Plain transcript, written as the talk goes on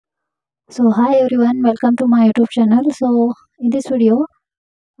So hi everyone, welcome to my YouTube channel. So in this video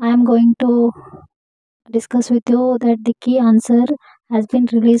I am going to discuss with you that the key answer has been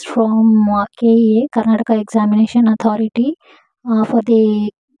released from KEA Karnataka Examination Authority for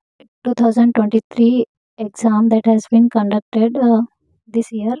the 2023 exam that has been conducted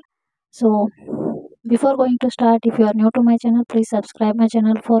this year. So before going to start, if you are new to my channel, please subscribe my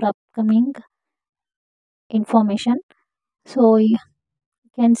channel for upcoming information. So you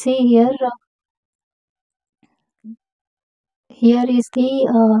can see here is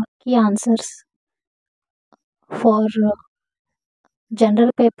the key answers for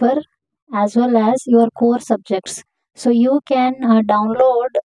general paper as well as your core subjects. So you can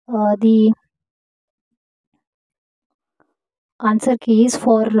download the answer keys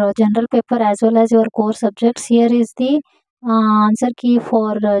for general paper as well as your core subjects. Here is the answer key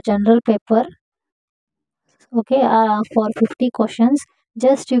for general paper, okay, for 50 questions.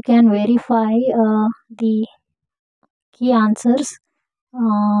 Just you can verify the key answers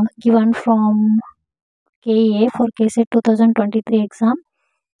given from KEA for KSET 2023 exam,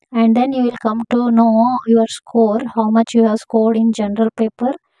 and then you will come to know your score, how much you have scored in general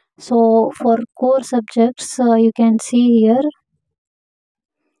paper. So for core subjects, you can see here.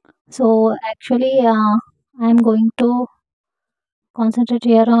 So actually I am going to concentrate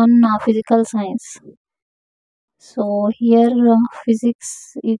here on physical science. So here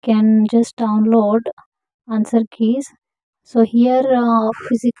physics, you can just download answer keys. So here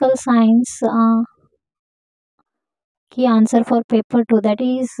physical science key answer for paper 2, that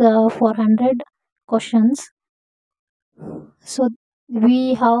is 400 questions. So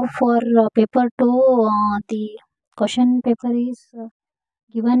we have for paper 2, the question paper is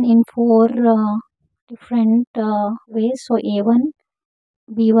given in four different ways. So A1,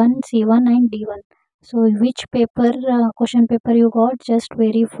 B1, C1 and D1. So which paper question paper you got, just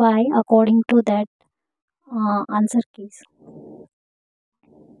verify according to that answer keys.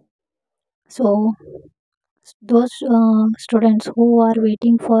 So those students who are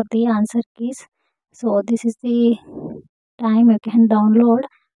waiting for the answer keys, so this is the time you can download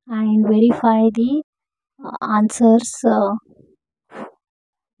and verify the answers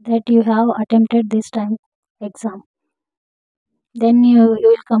that you have attempted this time exam. Then you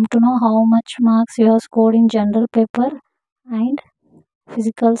will come to know how much marks you have scored in general paper and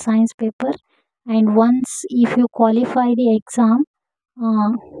physical science paper. And once if you qualify the exam,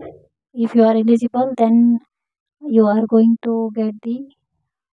 if you are eligible, then you are going to get the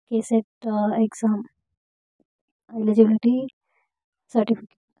KSET exam eligibility certificate.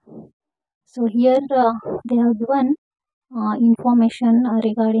 So here they have given information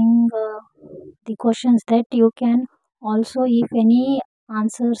regarding the questions that you can also, if any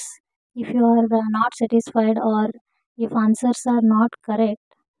answers, if you are not satisfied or if answers are not correct,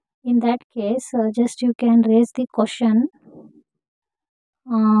 in that case just you can raise the question.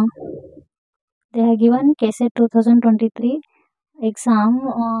 They have given KSET 2023 exam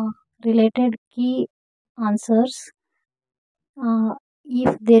related key answers.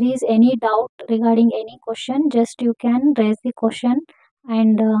 If there is any doubt regarding any question, just you can raise the question,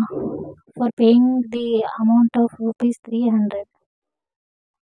 and for paying the amount of rupees 300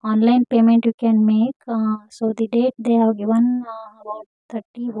 online payment you can make. So the date they have given about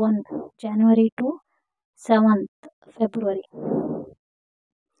 31 January to 7th February.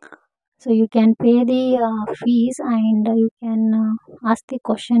 So you can pay the fees, and you can ask the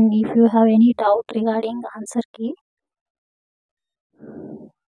question if you have any doubt regarding answer key.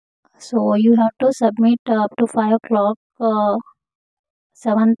 So you have to submit up to 5 o'clock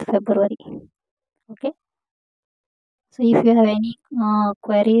 7th February. Okay. So if you have any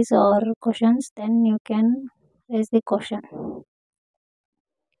queries or questions, then you can raise the question.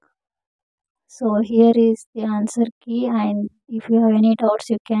 So here is the answer key, and if you have any doubts,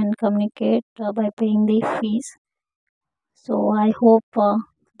 you can communicate by paying the fees. So I hope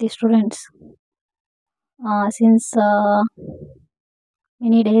the students, since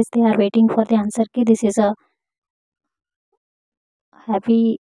many days they are waiting for the answer key, this is a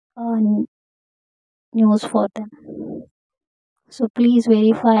happy news for them. So please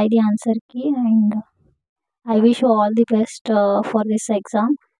verify the answer key, and I wish you all the best for this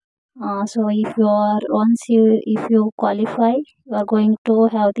exam. So if you qualify, you are going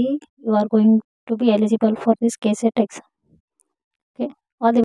to be eligible for this KSET exam.